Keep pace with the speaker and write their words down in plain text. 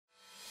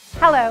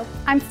Hello,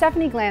 I'm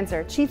Stephanie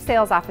Glanzer, Chief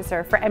Sales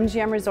Officer for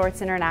MGM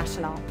Resorts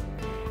International.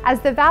 As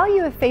the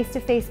value of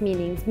face-to-face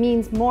meetings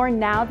means more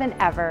now than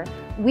ever,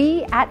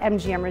 we at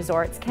MGM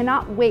Resorts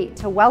cannot wait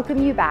to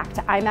welcome you back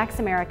to IMEX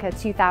America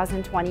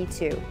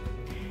 2022.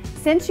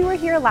 Since you were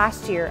here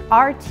last year,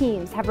 our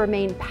teams have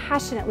remained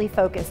passionately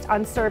focused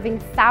on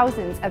serving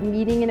thousands of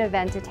meeting and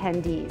event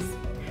attendees.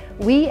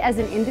 We as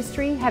an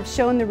industry have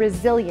shown the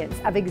resilience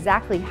of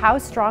exactly how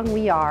strong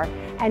we are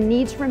and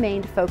need to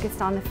remain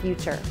focused on the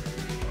future.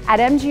 At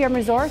MGM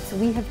Resorts,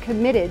 we have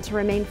committed to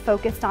remain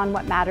focused on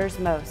what matters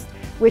most,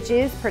 which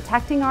is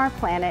protecting our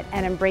planet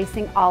and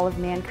embracing all of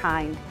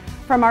mankind.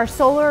 From our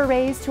solar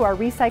arrays to our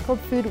recycled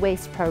food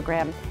waste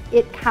program,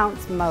 it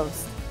counts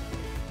most.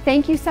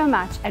 Thank you so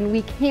much, and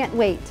we can't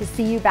wait to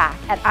see you back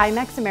at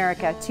IMEX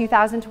America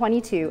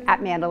 2022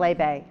 at Mandalay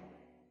Bay.